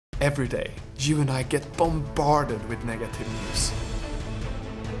Every day, you and I get bombarded with negative news.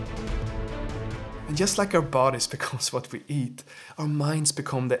 And just like our bodies becomes what we eat, our minds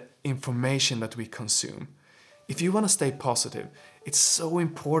become the information that we consume. If you want to stay positive, it's so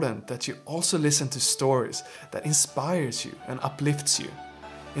important that you also listen to stories that inspires you and uplifts you.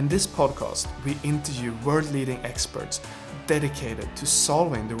 In this podcast, we interview world-leading experts dedicated to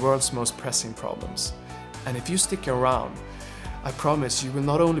solving the world's most pressing problems. And if you stick around, I promise you will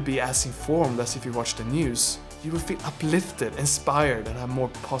not only be as informed as if you watch the news, you will feel uplifted, inspired, and have more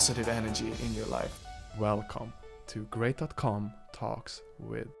positive energy in your life. Welcome to Great.com Talks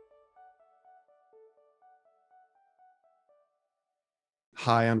with.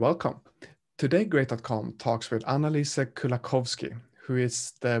 Hi and welcome. Today Great.com talks with Annalise Kulakowski, who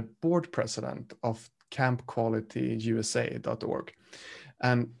is the board president of CampQualityUSA.org.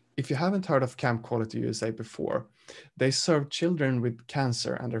 And if you haven't heard of Camp Quality USA before, they serve children with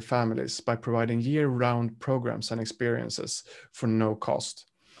cancer and their families by providing year-round programs and experiences for no cost.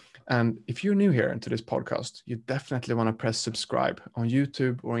 And if you're new here into this podcast, you definitely want to press subscribe on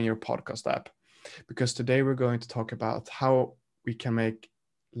YouTube or in your podcast app, because today we're going to talk about how we can make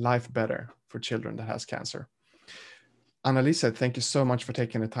life better for children that has cancer. Annalise, thank you so much for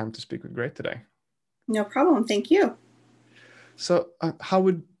taking the time to speak with Great today. No problem. Thank you. So I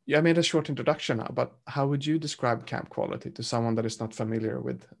made a short introduction now, but how would you describe Camp Quality to someone that is not familiar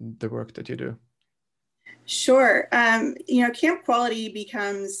with the work that you do? Sure. Camp Quality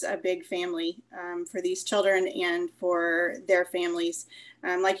becomes a big family for these children and for their families.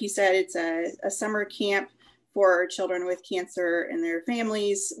 Like you said, it's a summer camp for children with cancer and their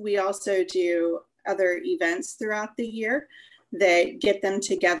families. We also do other events throughout the year that get them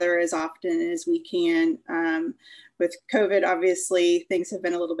together as often as we can. With COVID, obviously, things have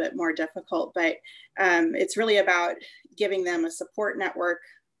been a little bit more difficult, but it's really about giving them a support network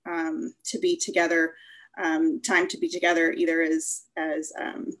to be together, time to be together, either as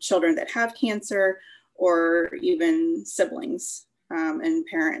children that have cancer or even siblings and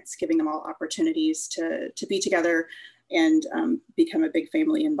parents, giving them all opportunities to be together and become a big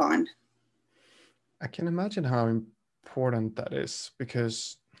family and bond. I can imagine how important that is,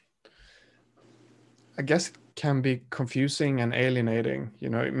 because I guess it can be confusing and alienating. You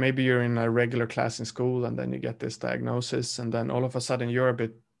know, maybe you're in a regular class in school and then you get this diagnosis and then all of a sudden you're a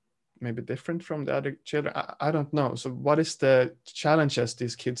bit maybe different from the other children. I don't know. So what is the challenges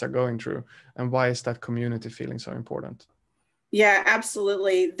these kids are going through, and why is that community feeling so important? Yeah,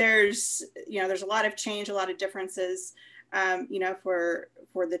 absolutely. There's a lot of change, a lot of differences, for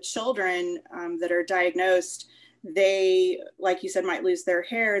the children that are diagnosed. They, like you said, might lose their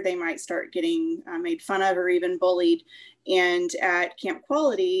hair. They might start getting made fun of or even bullied. And at Camp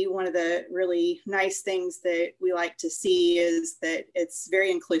Quality, one of the really nice things that we like to see is that it's very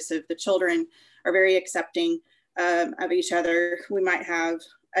inclusive. The children are very accepting of each other. We might have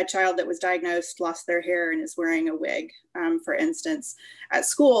a child that was diagnosed, lost their hair, and is wearing a wig, for instance, at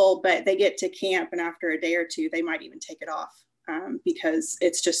school, but they get to camp and after a day or two, they might even take it off because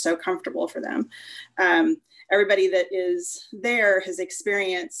it's just so comfortable for them. Everybody that is there has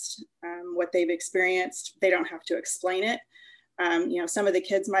experienced what they've experienced. They don't have to explain it. Some of the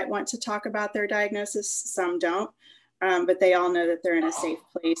kids might want to talk about their diagnosis, some don't, but they all know that they're in a safe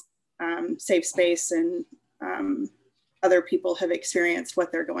place, safe space, and other people have experienced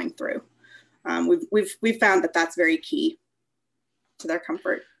what they're going through. We've found that that's very key to their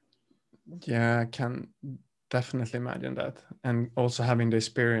comfort. Yeah, I can definitely imagine that. And also having the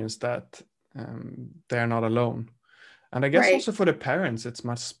experience that they're not alone. And I guess Right. Also for the parents, it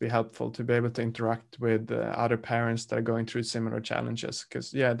must be helpful to be able to interact with other parents that are going through similar challenges,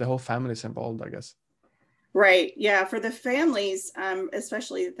 because the whole family is involved, I guess. Right. Yeah. For the families,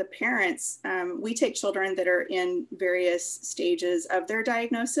 especially the parents, we take children that are in various stages of their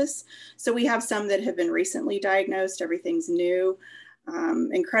diagnosis. So we have some that have been recently diagnosed. Everything's new,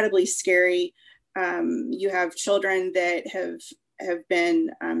 incredibly scary. You have children that have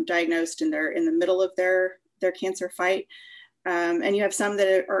been diagnosed and they're in the middle of their cancer fight. And you have some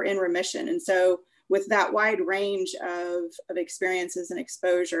that are in remission. And so with that wide range of experiences and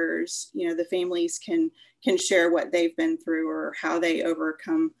exposures, the families can share what they've been through or how they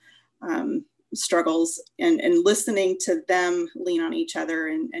overcome struggles, and listening to them lean on each other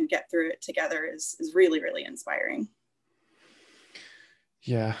and get through it together is really, really inspiring.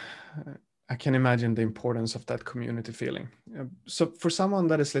 Yeah, I can imagine the importance of that community feeling. So for someone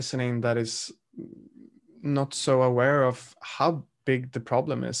that is listening that is not so aware of how big the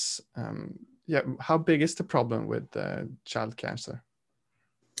problem is, how big is the problem with child cancer?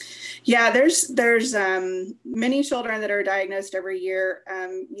 Yeah, there's many children that are diagnosed every year.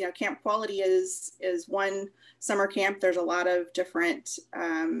 Camp Quality is one summer camp. There's a lot of different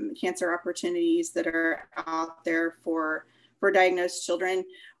cancer opportunities that are out there for diagnosed children.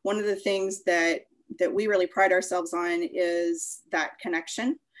 One of the things that we really pride ourselves on is that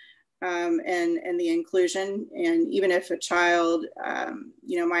connection, and the inclusion. And even if a child,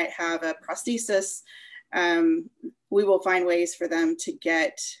 might have a prosthesis, we will find ways for them to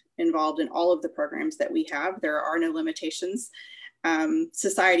get involved in all of the programs that we have. There are no limitations.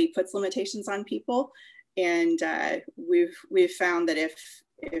 Society puts limitations on people, and we've found that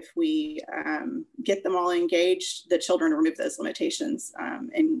if we get them all engaged, the children remove those limitations,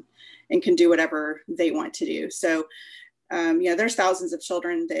 and can do whatever they want to do. So there's thousands of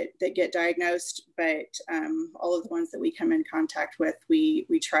children that get diagnosed, but all of the ones that we come in contact with,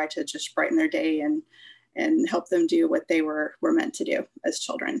 we try to just brighten their day and help them do what they were meant to do as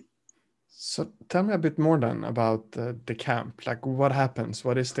children. So tell me a bit more then about the camp. Like, what happens?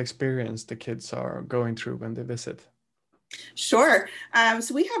 What is the experience the kids are going through when they visit? Sure.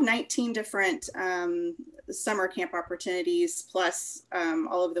 So we have 19 different summer camp opportunities, plus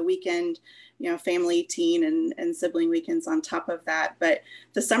all of the weekend, family, teen, and sibling weekends on top of that. But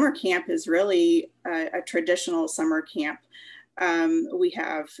the summer camp is really a traditional summer camp. We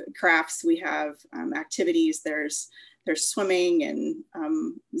have crafts, we have activities. There's swimming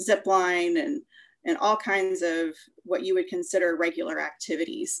and zip line and all kinds of what you would consider regular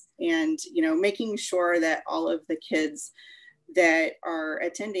activities, and making sure that all of the kids that are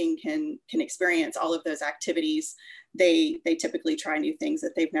attending can experience all of those activities. They typically try new things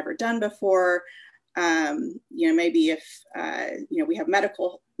that they've never done before. Maybe if we have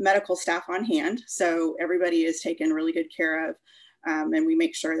medical staff on hand, so everybody is taken really good care of, and we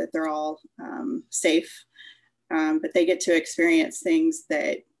make sure that they're all safe. But they get to experience things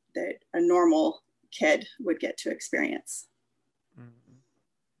that a normal kid would get to experience.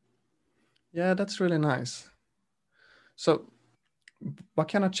 Yeah, that's really nice. So what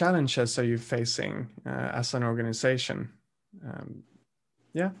kind of challenges are you facing as an organization?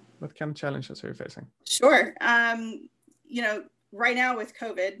 What kind of challenges are you facing? Sure. Right now with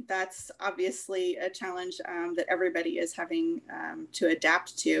COVID, that's obviously a challenge that everybody is having to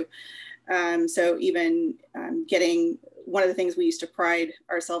adapt to. So even getting, one of the things we used to pride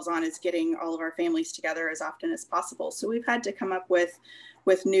ourselves on is getting all of our families together as often as possible. So we've had to come up with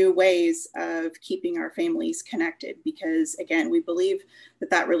new ways of keeping our families connected, because again, we believe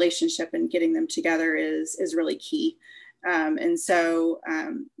that relationship and getting them together is really key. And so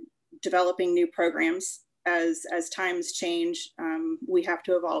developing new programs as times change, we have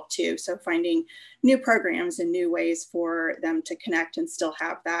to evolve too. So finding new programs and new ways for them to connect and still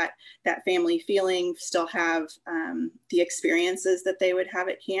have that family feeling, still have the experiences that they would have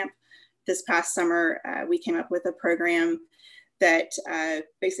at camp. This past summer, we came up with a program that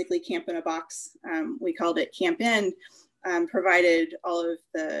basically Camp in a Box, we called it Camp In, provided all of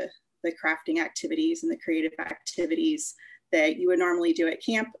the crafting activities and the creative activities that you would normally do at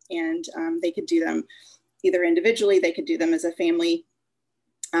camp, and they could do them either individually, they could do them as a family,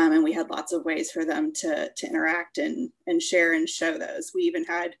 and we had lots of ways for them to interact and share and show those. We even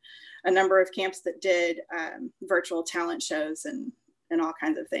had a number of camps that did virtual talent shows and all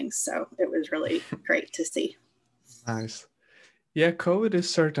kinds of things. So it was really great to see. Nice. Yeah, COVID is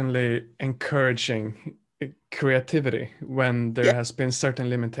certainly encouraging creativity when there has been certain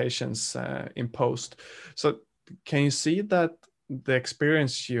limitations imposed. So can you see that the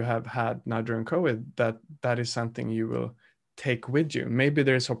experience you have had now during COVID, that is something you will take with you? Maybe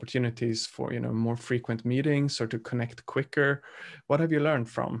there's opportunities for, more frequent meetings or to connect quicker. What have you learned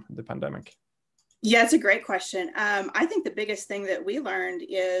from the pandemic? Yeah, it's a great question. I think the biggest thing that we learned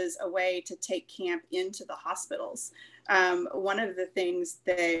is a way to take camp into the hospitals. One of the things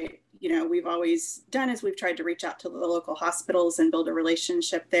that, we've always done is we've tried to reach out to the local hospitals and build a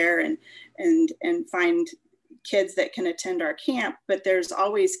relationship there and find kids that can attend our camp. But there's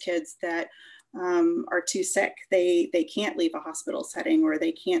always kids that are too sick. They can't leave a hospital setting, or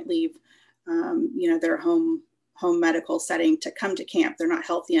they can't leave, their home medical setting to come to camp. They're not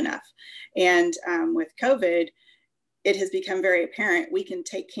healthy enough. And with COVID, it has become very apparent we can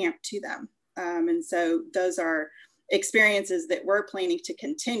take camp to them. And so those are experiences that we're planning to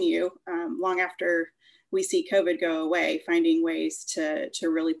continue long after we see COVID go away, finding ways to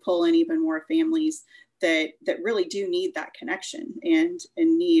really pull in even more families that really do need that connection and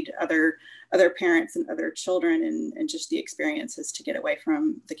need other parents and other children and just the experiences to get away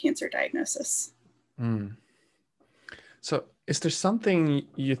from the cancer diagnosis. So is there something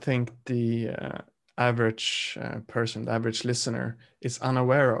you think the average person, the average listener, is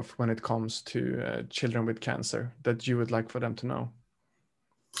unaware of when it comes to children with cancer that you would like for them to know?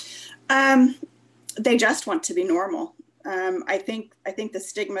 They just want to be normal. I think the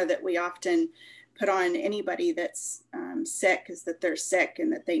stigma that we often put on anybody that's sick is that they're sick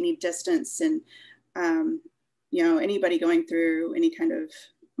and that they need distance. And anybody going through any kind of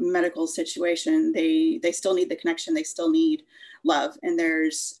medical situation, they still need the connection. They still need love. And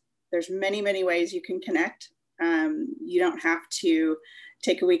there's many ways you can connect. You don't have to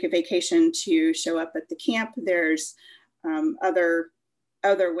take a week of vacation to show up at the camp. There's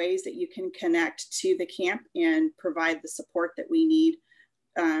other ways that you can connect to the camp and provide the support that we need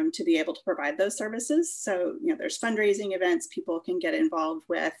to be able to provide those services. So, there's fundraising events people can get involved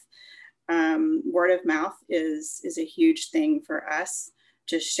with. Word of mouth is a huge thing for us,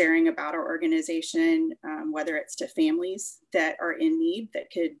 just sharing about our organization, whether it's to families that are in need that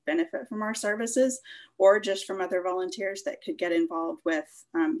could benefit from our services, or just from other volunteers that could get involved with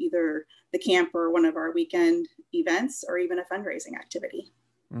either the camp or one of our weekend events, or even a fundraising activity.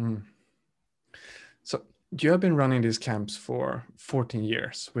 Mm. So you have been running these camps for 14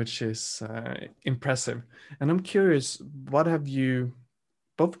 years, which is impressive. And I'm curious, what have you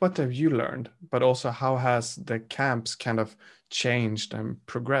learned, but also how has the camps kind of changed and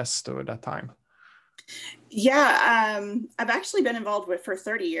progressed over that time? Yeah, I've actually been involved with for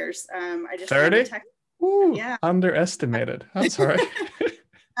 30 years. I just 30? Ooh, yeah, underestimated. I'm sorry.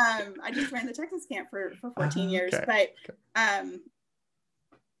 I just ran the Texas camp for 14 years, okay. But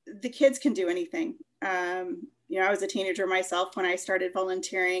the kids can do anything. I was a teenager myself when I started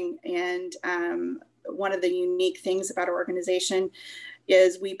volunteering, and one of the unique things about our organization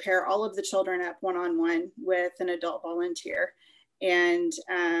is we pair all of the children up one-on-one with an adult volunteer. And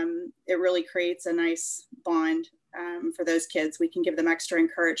it really creates a nice bond for those kids. We can give them extra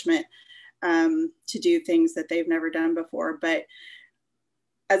encouragement to do things that they've never done before. But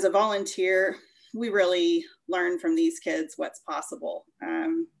as a volunteer, we really learn from these kids what's possible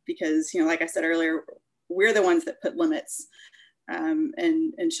because, like I said earlier, we're the ones that put limits.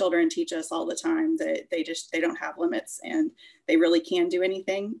 And children teach us all the time that they don't have limits and they really can do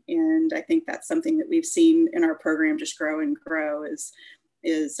anything. And I think that's something that we've seen in our program just grow and grow is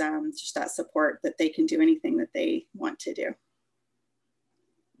just that support that they can do anything that they want to do.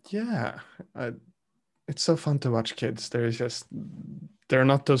 Yeah, it's so fun to watch kids. There are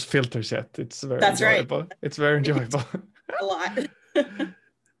not those filters yet. It's very enjoyable. Right. It's very enjoyable. A lot.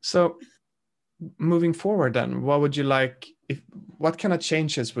 So moving forward then, what would you like, what kind of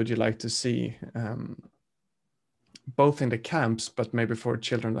changes would you like to see both in the camps, but maybe for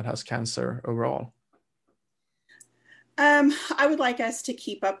children that has cancer overall? I would like us to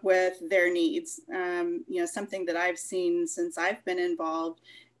keep up with their needs. Something that I've seen since I've been involved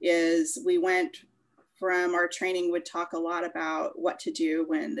is we went from our training would talk a lot about what to do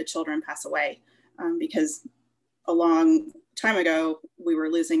when the children pass away, because a long time ago, we were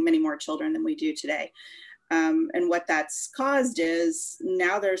losing many more children than we do today. And what that's caused is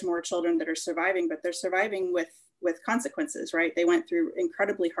now there's more children that are surviving, but they're surviving with consequences, right? They went through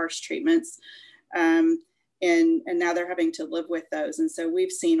incredibly harsh treatments, and now they're having to live with those. And so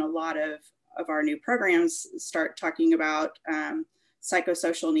we've seen a lot of our new programs start talking about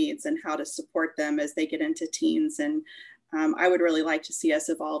psychosocial needs and how to support them as they get into teens. And I would really like to see us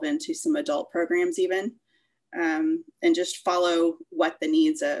evolve into some adult programs even, and just follow what the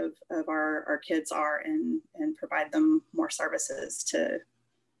needs of our kids are and provide them more services to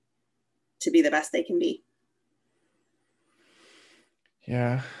be the best they can be.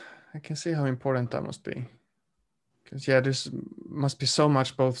 Yeah, I can see how important that must be. Because there's must be so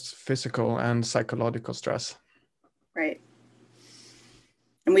much both physical and psychological stress. Right.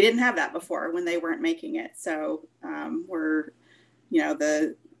 And we didn't have that before when they weren't making it. So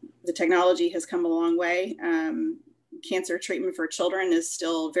the technology has come a long way. Cancer treatment for children is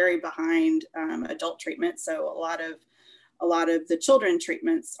still very behind adult treatment. So a lot of the children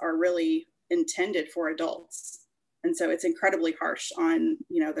treatments are really intended for adults. And so it's incredibly harsh on,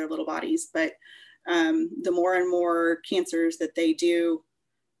 their little bodies. But the more and more cancers that they do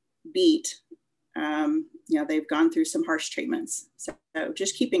beat, they've gone through some harsh treatments. So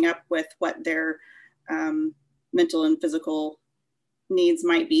just keeping up with what their mental and physical needs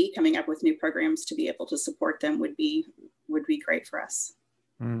might be, coming up with new programs to be able to support them would be great for us.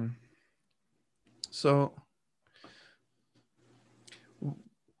 Mm. So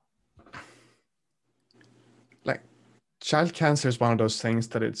like child cancer is one of those things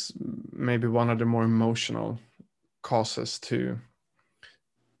that it's maybe one of the more emotional causes to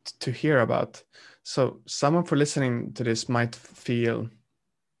hear about. So someone for listening to this might feel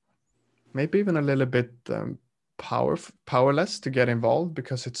maybe even a little bit powerless to get involved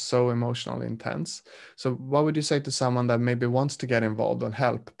because it's so emotionally intense. So what would you say to someone that maybe wants to get involved and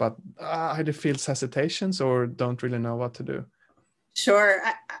help, but either feels hesitations or don't really know what to do? Sure.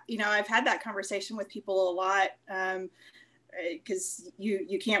 I've had that conversation with people a lot, because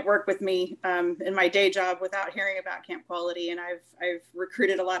you can't work with me in my day job without hearing about Camp Quality. And I've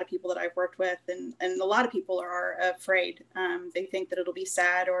recruited a lot of people that I've worked with, and a lot of people are afraid. They think that it'll be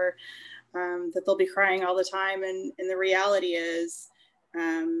sad, or that they'll be crying all the time. And the reality is,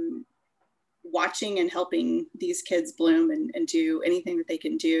 watching and helping these kids bloom and do anything that they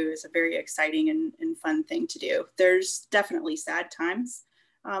can do is a very exciting and fun thing to do. There's definitely sad times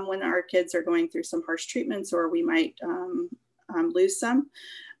when our kids are going through some harsh treatments, or we might lose some.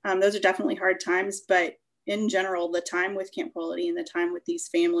 Those are definitely hard times, but in general, the time with Camp Quality and the time with these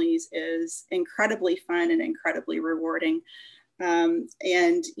families is incredibly fun and incredibly rewarding. And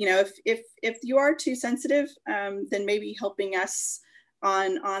if you are too sensitive, then maybe helping us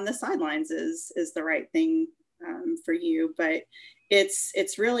on the sidelines is the right thing for you. But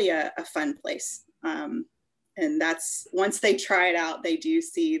it's really a fun place. And that's, once they try it out, they do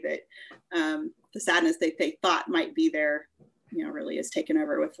see that the sadness that they thought might be there, really is taken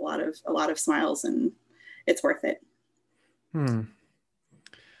over with a lot of smiles, and it's worth it.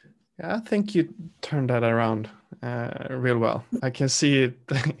 Yeah, I think you turned that around real well. I can see it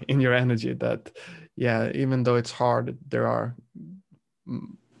in your energy that, yeah, even though it's hard, there are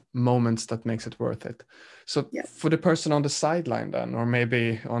moments that makes it worth it. So Yeah. For the person on the sideline then, or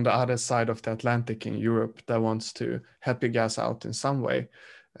maybe on the other side of the Atlantic in Europe that wants to help you guys out in some way,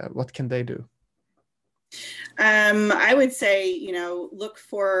 what can they do? I would say, look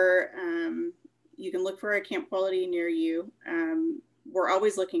for, you can look for a Camp Quality near you. We're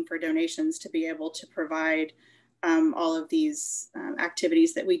always looking for donations to be able to provide all of these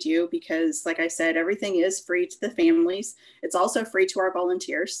activities that we do, because like I said, everything is free to the families. It's also free to our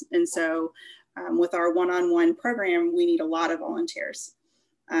volunteers. And so with our one-on-one program, we need a lot of volunteers.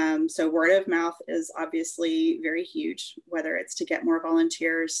 So word of mouth is obviously very huge, whether it's to get more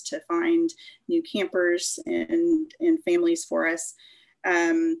volunteers, to find new campers and families for us.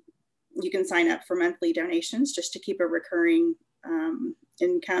 You can sign up for monthly donations just to keep a recurring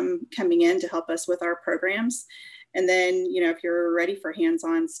income coming in to help us with our programs. And then, if you're ready for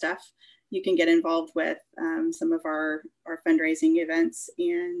hands-on stuff, you can get involved with some of our fundraising events,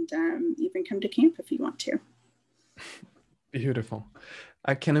 and even come to camp if you want to. Beautiful.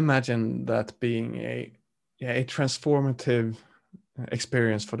 I can imagine that being a transformative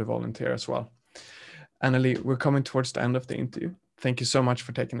experience for the volunteer as well. Annalie, we're coming towards the end of the interview. Thank you so much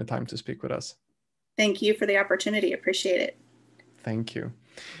for taking the time to speak with us. Thank you for the opportunity. Appreciate it. Thank you.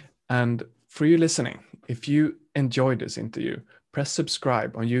 And for you listening, if you enjoyed this interview, press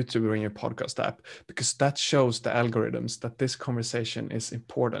subscribe on YouTube or in your podcast app, because that shows the algorithms that this conversation is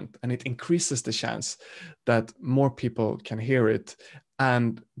important, and it increases the chance that more people can hear it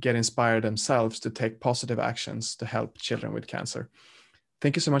and get inspired themselves to take positive actions to help children with cancer.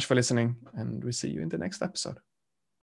 Thank you so much for listening, and we'll see you in the next episode.